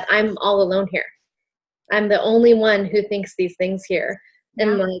is that I'm all alone here. I'm the only one who thinks these things here.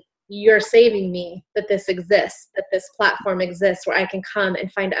 And like, you're saving me that this exists, that this platform exists where I can come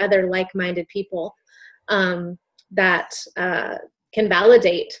and find other like-minded people that can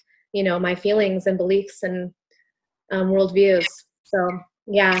validate, you know, my feelings and beliefs and worldviews. So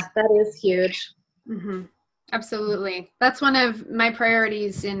yeah, that is huge. Mm-hmm. Absolutely. That's one of my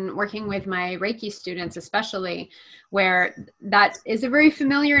priorities in working with my Reiki students, especially, where that is a very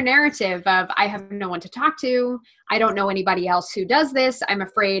familiar narrative of I have no one to talk to. I don't know anybody else who does this. I'm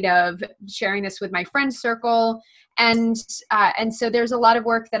afraid of sharing this with my friend circle. And so there's a lot of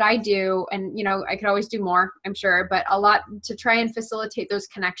work that I do, and, you know, I could always do more, I'm sure, but a lot to try and facilitate those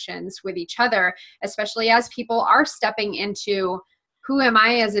connections with each other, especially as people are stepping into who am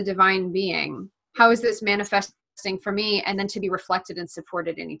I as a divine being? How is this manifesting for me? And then to be reflected and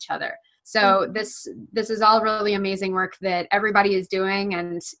supported in each other. So this is all really amazing work that everybody is doing.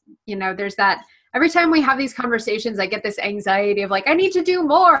 And, you know, there's that, every time we have these conversations, I get this anxiety of like, I need to do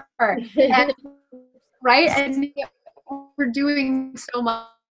more. And, right. And we're doing so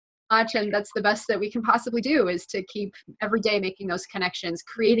much. And that's the best that we can possibly do, is to keep every day making those connections,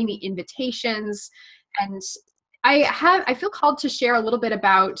 creating the invitations. And I feel called to share a little bit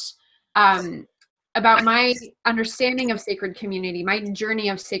about my understanding of sacred community, my journey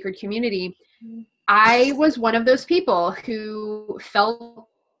of sacred community. I was one of those people who felt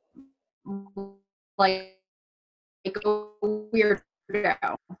like a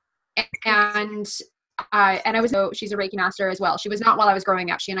weirdo. And I was, she's a Reiki master as well. She was not while I was growing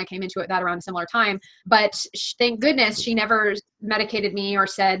up. She and I came into it that around a similar time, but thank goodness she never medicated me or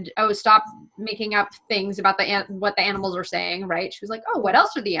said, oh, stop making up things about what the animals are saying. Right. She was like, oh, what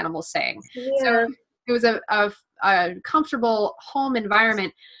else are the animals saying? Yeah. So it was a comfortable home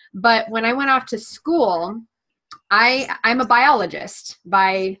environment. But when I went off to school, I'm a biologist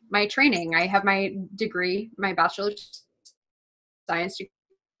by my training. I have my degree, my bachelor's science degree.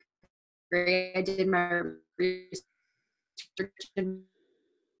 I did my research in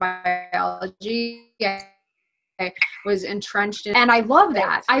biology. I was entrenched in. And I love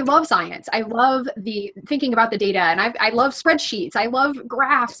that. I love science. I love the thinking about the data, and I love spreadsheets. I love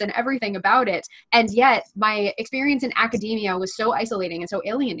graphs and everything about it. And yet my experience in academia was so isolating and so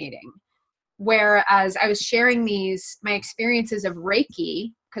alienating. Whereas I was sharing my experiences of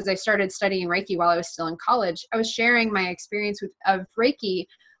Reiki, because I started studying Reiki while I was still in college. I was sharing my experience of Reiki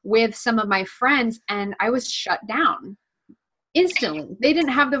with some of my friends, and I was shut down instantly. They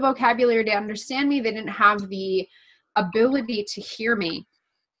didn't have the vocabulary to understand me. They didn't have the ability to hear me.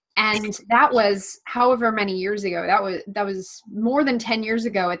 And that was however many years ago. That was more than 10 years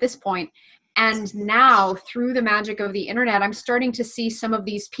ago at this point. And now, through the magic of the internet, I'm starting to see some of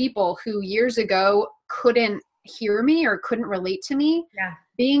these people who years ago couldn't hear me or couldn't relate to me,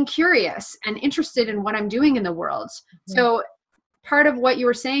 being curious and interested in what I'm doing in the world. Mm-hmm. So part of what you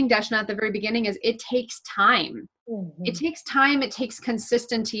were saying, Deshna, at the very beginning is it takes time. Mm-hmm. It takes time. It takes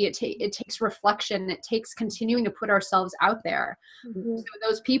consistency. It takes reflection. It takes continuing to put ourselves out there. Mm-hmm. So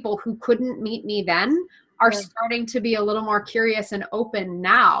those people who couldn't meet me then are starting to be a little more curious and open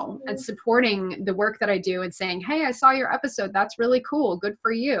now, and supporting the work that I do and saying, hey, I saw your episode. That's really cool. Good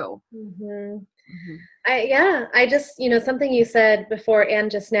for you. Mm-hmm. Mm-hmm. I just, something you said before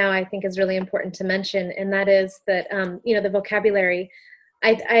and just now, I think is really important to mention. And that is that, the vocabulary.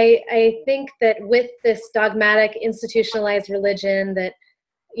 I think that with this dogmatic, institutionalized religion that,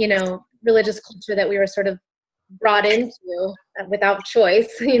 religious culture that we were sort of brought into without choice,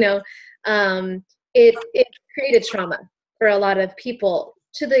 it created trauma for a lot of people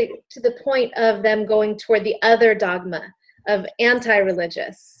to the point of them going toward the other dogma of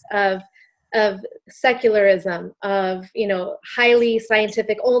anti-religious, of secularism, of, highly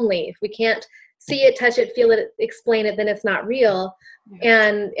scientific only. If we can't see it, touch it, feel it, explain it, then it's not real.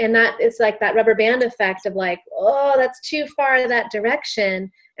 And that it's like that rubber band effect of like, oh, that's too far in that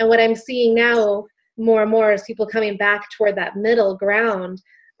direction. And what I'm seeing now more and more is people coming back toward that middle ground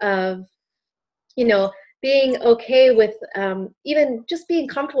of, being okay with even just being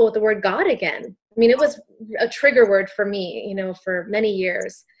comfortable with the word God again. I mean, it was a trigger word for me, for many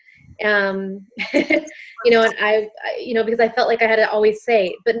years. And I because I felt like I had to always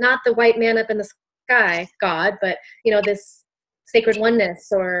say, but not the white man up in the sky, God, but, this sacred oneness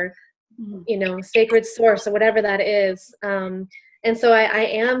or, sacred source or whatever that is. And so I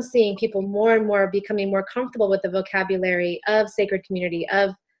am seeing people more and more becoming more comfortable with the vocabulary of sacred community,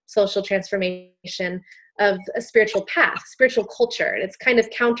 of social transformation, of a spiritual path, spiritual culture. It's kind of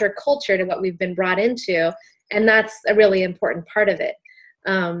counterculture to what we've been brought into. And that's a really important part of it.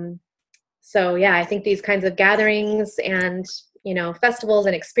 So yeah, I think these kinds of gatherings and, festivals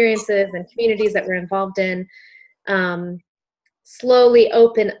and experiences and communities that we're involved in, slowly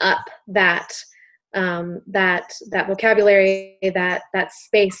open up that vocabulary, that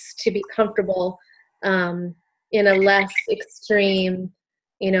space to be comfortable, in a less extreme,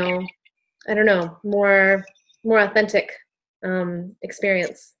 I don't know, more authentic,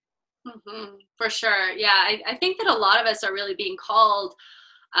 experience. Mm-hmm, for sure. Yeah. I think that a lot of us are really being called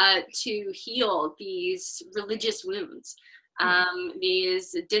to heal these religious wounds,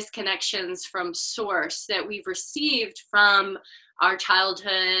 these disconnections from source that we've received from our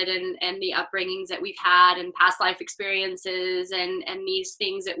childhood and the upbringings that we've had and past life experiences and these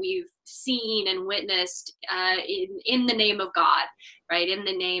things that we've seen and witnessed in the name of God, right? In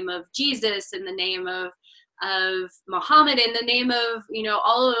the name of Jesus, in the name of Muhammad, in the name of,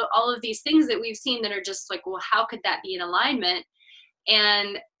 all of these things that we've seen that are just like, well, how could that be in alignment?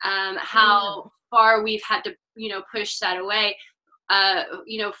 And how far we've had to, push that away.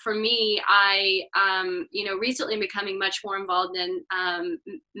 For me, I, recently becoming much more involved in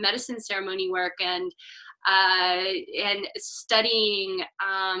medicine ceremony work and studying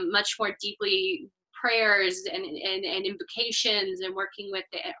much more deeply prayers and invocations and working with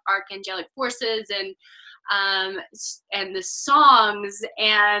the archangelic forces and the songs,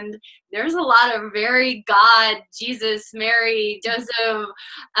 and there's a lot of very God, Jesus, Mary, Joseph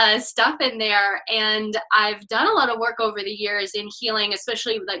stuff in there. And I've done a lot of work over the years in healing,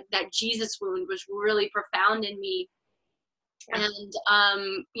 especially like that Jesus wound was really profound in me. And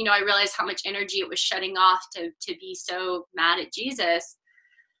I realized how much energy it was shutting off to be so mad at Jesus.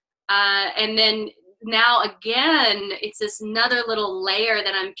 And then now again, it's this another little layer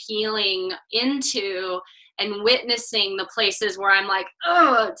that I'm peeling into and witnessing the places where I'm like,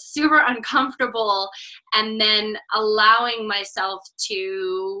 oh, it's super uncomfortable. And then allowing myself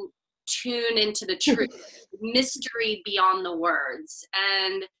to tune into the truth, mystery beyond the words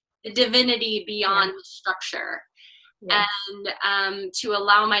and the divinity beyond the structure. Yeah. And to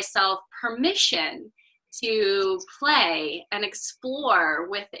allow myself permission to play and explore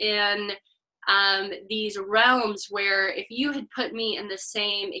within these realms where if you had put me in the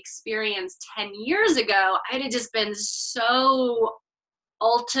same experience 10 years ago, I'd have just been so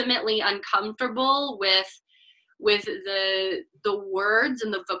ultimately uncomfortable with the words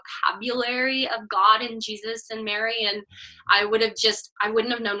and the vocabulary of God and Jesus and Mary, and I wouldn't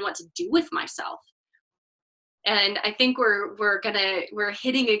have known what to do with myself. And I think we're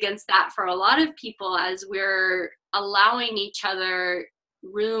hitting against that for a lot of people as we're allowing each other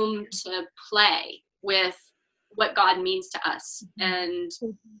room to play with what God means to us, and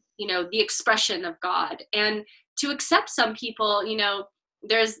the expression of God, and to accept some people.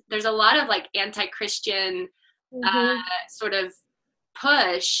 There's a lot of like anti-Christian sort of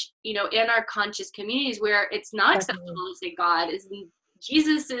push, in our conscious communities where it's not acceptable to say God is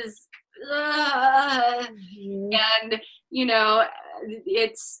Jesus is, and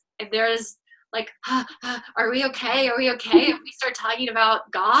there's like, are we okay? Are we okay? If we start talking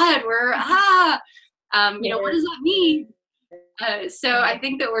about God, we're what does that mean? So I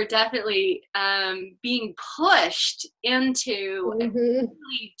think that we're definitely being pushed into a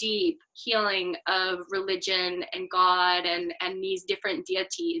really deep healing of religion and God and these different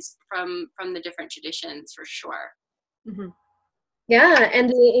deities from the different traditions, for sure. Mm-hmm. Yeah, and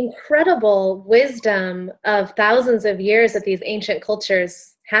the incredible wisdom of thousands of years that these ancient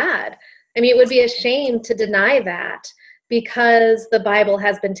cultures had. I mean, it would be a shame to deny that, because the Bible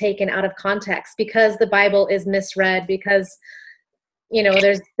has been taken out of context, because the Bible is misread, because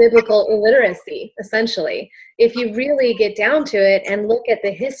there's biblical illiteracy, essentially. If you really get down to it and look at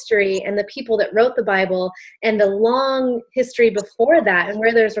the history and the people that wrote the Bible and the long history before that and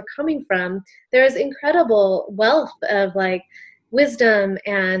where those were coming from, there's incredible wealth of like wisdom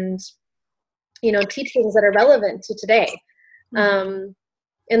and teachings that are relevant to today.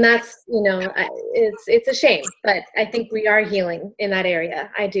 And that's it's a shame, but I think we are healing in that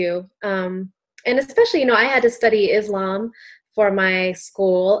area. I do. And especially I had to study Islam for my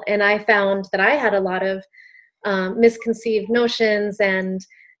school, and I found that I had a lot of misconceived notions and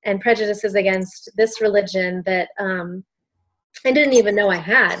prejudices against this religion that I didn't even know I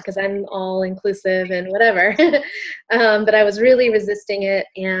had, because I'm all inclusive and whatever. But I was really resisting it.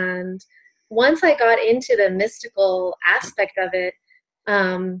 And once I got into the mystical aspect of it,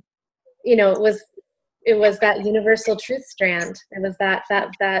 it was that universal truth strand. It was that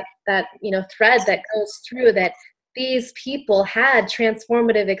thread that goes through that these people had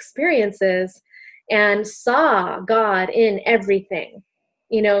transformative experiences and saw God in everything,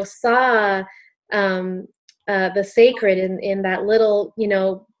 saw the sacred in that little,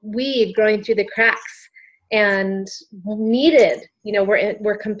 weed growing through the cracks, and needed,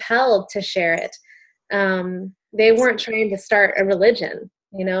 were compelled to share it. They weren't trying to start a religion,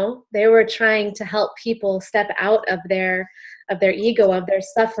 they were trying to help people step out of their ego, of their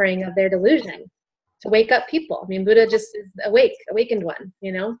suffering, of their delusion, to wake up people. I mean, Buddha just is awakened one,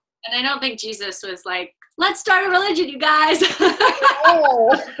 And I don't think Jesus was like, let's start a religion, you guys.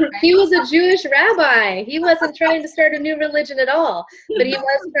 Oh, he was a Jewish rabbi. He wasn't trying to start a new religion at all, but he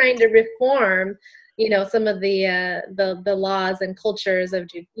was trying to reform, some of the laws and cultures of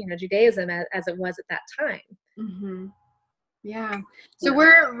Judaism as it was at that time. Mm-hmm. Yeah. So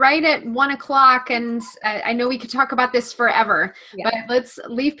we're right at 1:00, and I know we could talk about this forever, but let's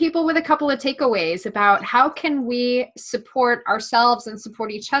leave people with a couple of takeaways about how can we support ourselves and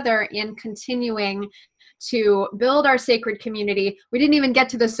support each other in continuing to build our sacred community. We didn't even get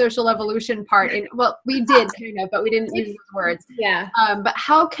to the social evolution part. Well, we did kind of, but we didn't use those words. Yeah. But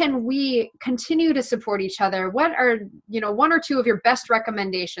how can we continue to support each other? What are, one or two of your best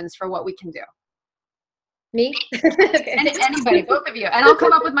recommendations for what we can do? Me? Anybody, both of you. And I'll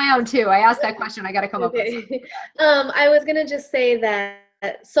come up with my own too. I asked that question. I got to come up with something. I was going to just say that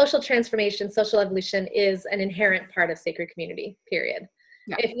social transformation, social evolution is an inherent part of sacred community, period.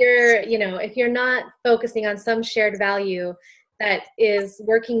 Yeah. If you're not focusing on some shared value that is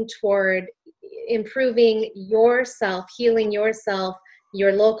working toward improving yourself, healing yourself,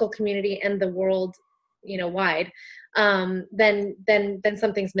 your local community, and the world, wide, then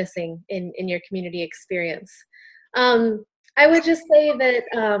something's missing in your community experience. I would just say that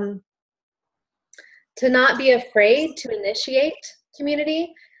to not be afraid to initiate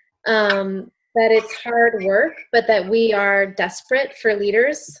community, that it's hard work, but that we are desperate for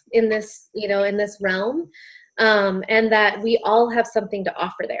leaders in this, in this realm, and that we all have something to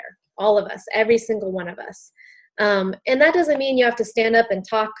offer there, all of us, every single one of us. And that doesn't mean you have to stand up and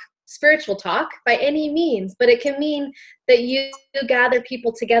talk spiritual talk by any means, but it can mean that you gather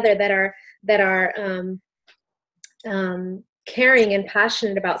people together that are caring and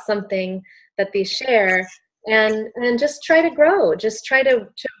passionate about something that they share, and just try to grow, just try to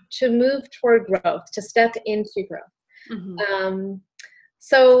move toward growth, to step into growth.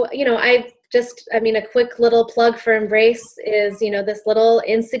 So, a quick little plug for Embrace is, this little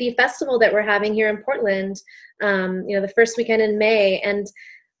in-city festival that we're having here in Portland, the first weekend in May. And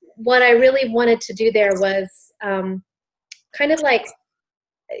what I really wanted to do there was kind of like,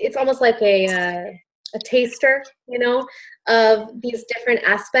 it's almost like a taster, of these different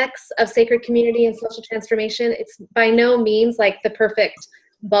aspects of sacred community and social transformation. It's by no means like the perfect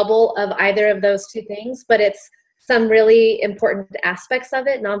bubble of either of those two things, but it's some really important aspects of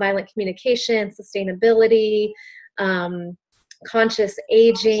it: nonviolent communication, sustainability, conscious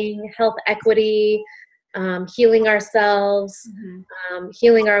aging, health equity, healing ourselves,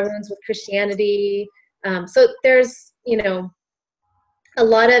 healing our wounds with Christianity. So there's, a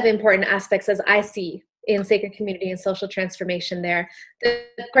lot of important aspects, as I see, in sacred community and social transformation there. The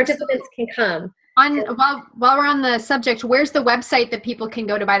participants can come. While we're on the subject, where's the website that people can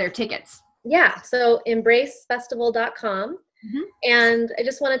go to buy their tickets? Yeah, so embracefestival.com. And I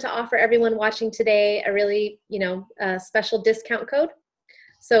just wanted to offer everyone watching today a really, special discount code.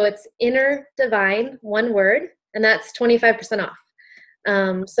 So it's Inner Divine, one word, and that's 25% off.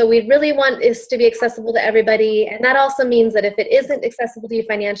 So we really want this to be accessible to everybody. And that also means that if it isn't accessible to you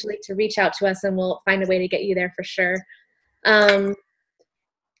financially, to reach out to us and we'll find a way to get you there for sure.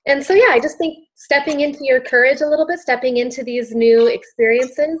 And so, I just think stepping into your courage a little bit, stepping into these new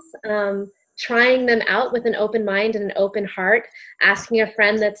experiences, trying them out with an open mind and an open heart, asking a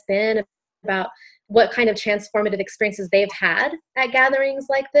friend that's been about what kind of transformative experiences they've had at gatherings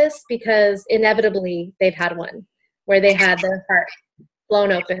like this, because inevitably they've had one where they had their heart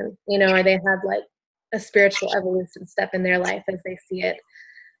blown open, or they had like a spiritual evolution step in their life as they see it.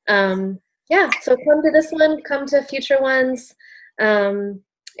 So come to this one, come to future ones.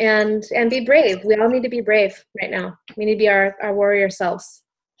 And be brave. We all need to be brave right now. We need to be our warrior selves.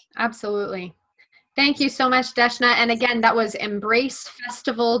 Absolutely. Thank you so much, Deshna. And again, that was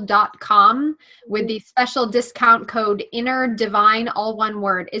embracefestival.com with the special discount code Inner Divine, all one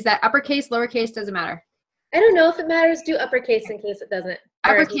word. Is that uppercase, lowercase, doesn't matter? I don't know if it matters. Do uppercase in case it doesn't.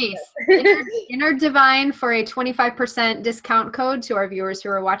 Uppercase. Inner Divine for a 25% discount code to our viewers who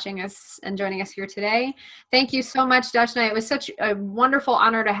are watching us and joining us here today. Thank you so much, Deshna. It was such a wonderful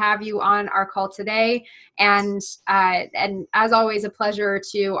honor to have you on our call today. And as always, a pleasure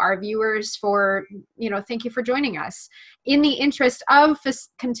to our viewers for, thank you for joining us. In the interest of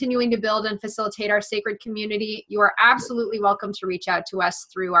continuing to build and facilitate our sacred community, you are absolutely welcome to reach out to us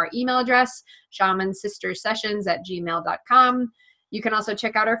through our email address, shamansistersessions@gmail.com. You can also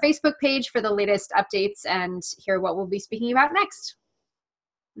check out our Facebook page for the latest updates and hear what we'll be speaking about next.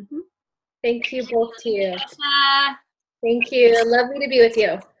 Thank you both to you. Thank you. Lovely to be with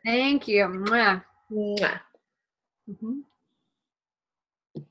you. Thank you. Mwah. Mwah.